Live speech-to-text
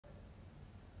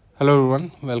Hello everyone,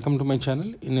 welcome to my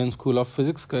channel Indian School of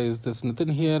Physics. Guys, this is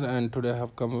Nitin here, and today I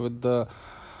have come with the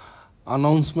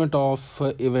announcement of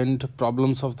event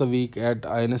problems of the week at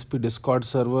INSP Discord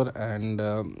server, and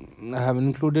I have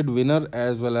included winner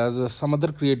as well as some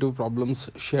other creative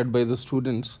problems shared by the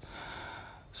students.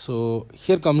 So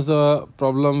here comes the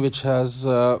problem which has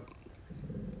won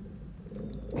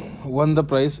the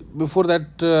prize. Before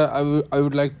that, I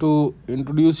would like to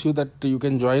introduce you that you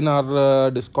can join our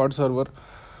Discord server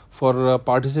for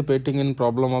participating in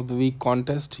problem of the week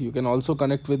contest. You can also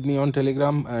connect with me on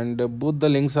Telegram, and both the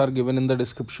links are given in the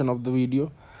description of the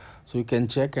video, so you can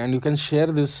check, and you can share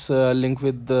this link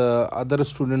with the other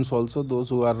students also, those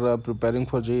who are preparing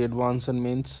for JEE Advance and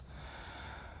mains.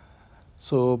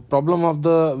 So problem of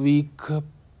the week,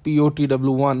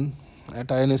 Potw1 at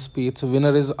INSP. Its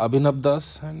winner is Abhinav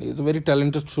Das, and he is a very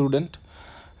talented student,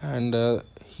 and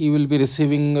he will be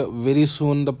receiving very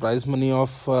soon the prize money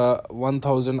of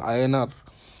 1000 INR,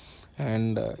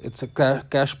 and it's a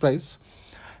cash prize.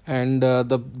 And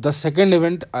the second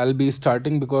event I'll be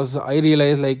starting, because I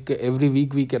realize like every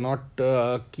week we cannot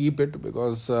keep it,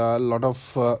 because a lot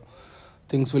of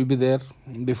things will be there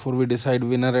before we decide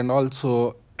winner and all.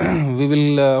 So we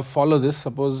will follow this.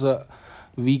 Suppose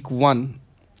week 1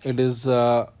 it is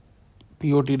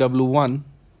Potw1,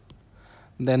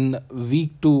 then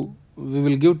week 2 we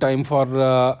will give time for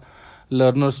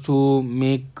learners to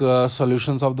make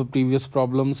solutions of the previous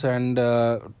problems and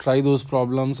try those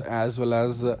problems, as well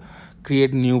as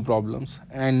create new problems,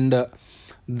 and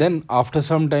then after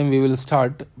some time we will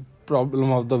start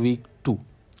problem of the week 2.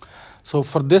 So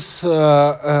for this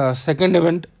second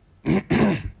event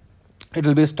it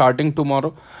will be starting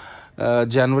tomorrow,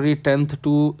 January 10th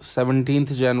to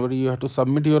 17th January. You have to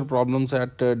submit your problems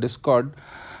at Discord,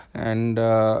 and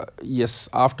yes,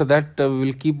 after that we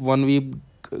will keep 1 week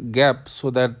gap, so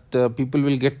that people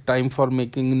will get time for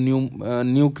making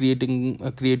new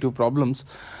creative problems.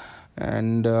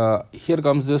 And here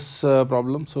comes this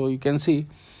problem. So you can see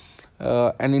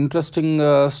an interesting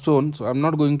stone. So I'm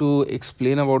not going to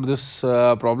explain about this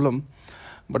problem,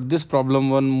 but this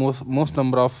problem won most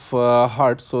number of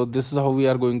hearts. So this is how we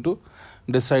are going to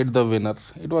decide the winner.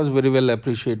 It was very well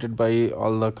appreciated by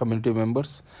all the community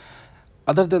members.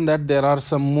 Other than that, there are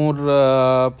some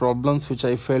more problems which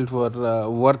I felt were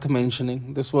worth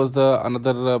mentioning. This was the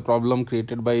another problem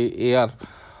created by AR,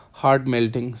 heart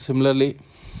melting. Similarly,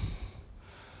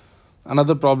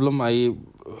 another problem, I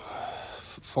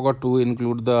forgot to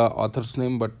include the author's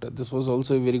name, but this was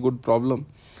also a very good problem.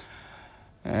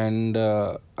 And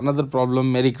another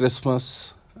problem, Merry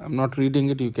Christmas. I'm not reading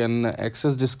it. You can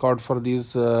access Discord for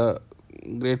these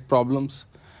great problems.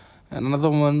 And another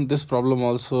one, this problem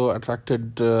also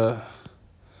attracted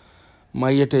my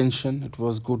attention. It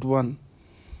was good one.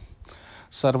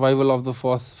 Survival of the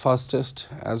fastest,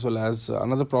 as well as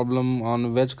another problem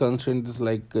on wedge constraint. This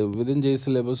like within JEE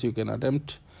syllabus you can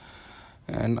attempt.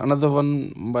 And another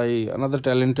one by another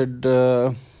talented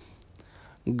guy.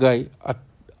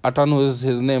 Atanu is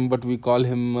his name, but we call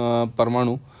him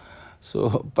Parmanu. So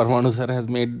Parmanu sir has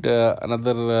made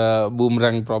another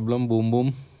boomerang problem, boom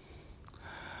boom.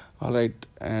 All right,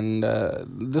 and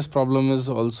this problem is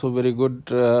also very good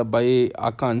by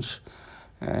Akansh,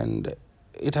 and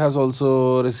it has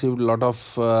also received a lot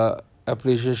of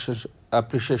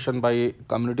appreciation by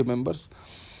community members.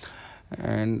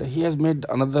 And he has made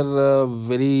another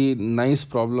very nice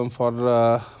problem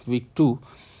for week 2.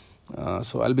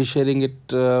 So I'll be sharing it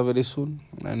very soon,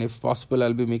 and if possible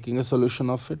I'll be making a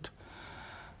solution of it.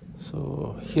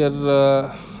 So here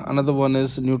another one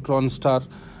is neutron star,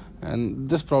 and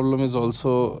this problem is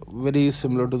also very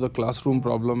similar to the classroom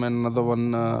problem, and another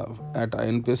one at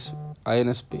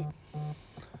INSP.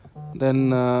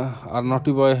 Then our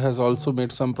naughty boy has also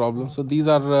made some problems. So these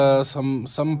are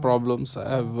some problems I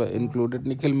have included.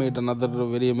 Nikhil made another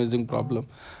very amazing problem.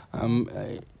 I'm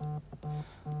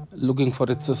looking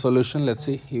for its a solution. Let's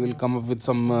see, he will come up with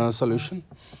some solution.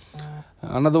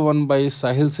 Another one by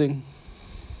Sahil Singh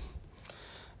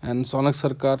and Sonak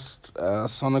Sarkar.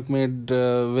 Sonak made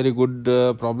very good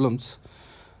problems.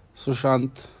 Sushant,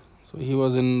 so he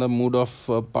was in the mood of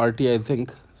party, I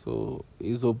think, so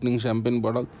he's opening champagne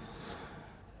bottle.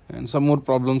 And some more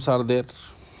problems are there.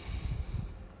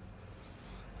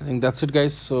 I think that's it,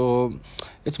 guys. So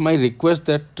it's my request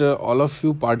that all of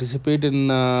you participate in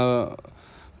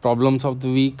problems of the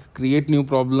week, create new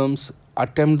problems,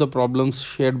 attempt the problems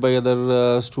shared by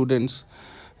other students.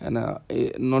 And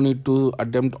no need to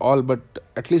attempt all, but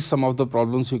at least some of the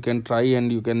problems you can try,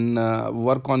 and you can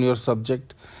work on your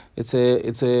subject. It's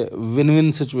a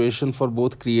win-win situation for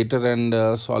both creator and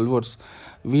solvers.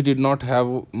 We did not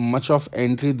have much of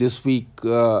entry this week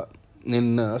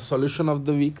in solution of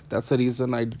the week. That's the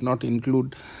reason I did not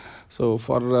include. So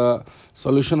for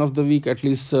solution of the week, at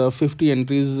least 50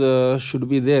 entries should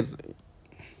be there,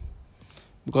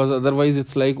 because otherwise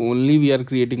it's like only we are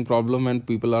creating problem and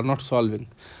people are not solving.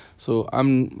 So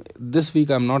this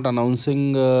week I'm not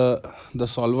announcing the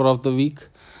solver of the week.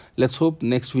 Let's hope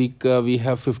next week we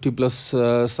have 50 plus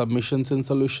submissions in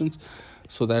solutions,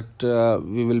 so that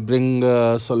we will bring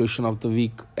solution of the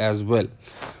week as well.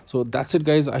 So that's it,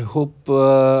 guys. I hope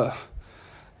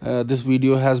this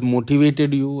video has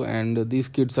motivated you, and these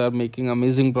kids are making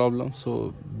amazing problems.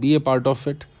 So be a part of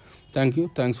it. Thank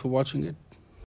you. Thanks for watching it.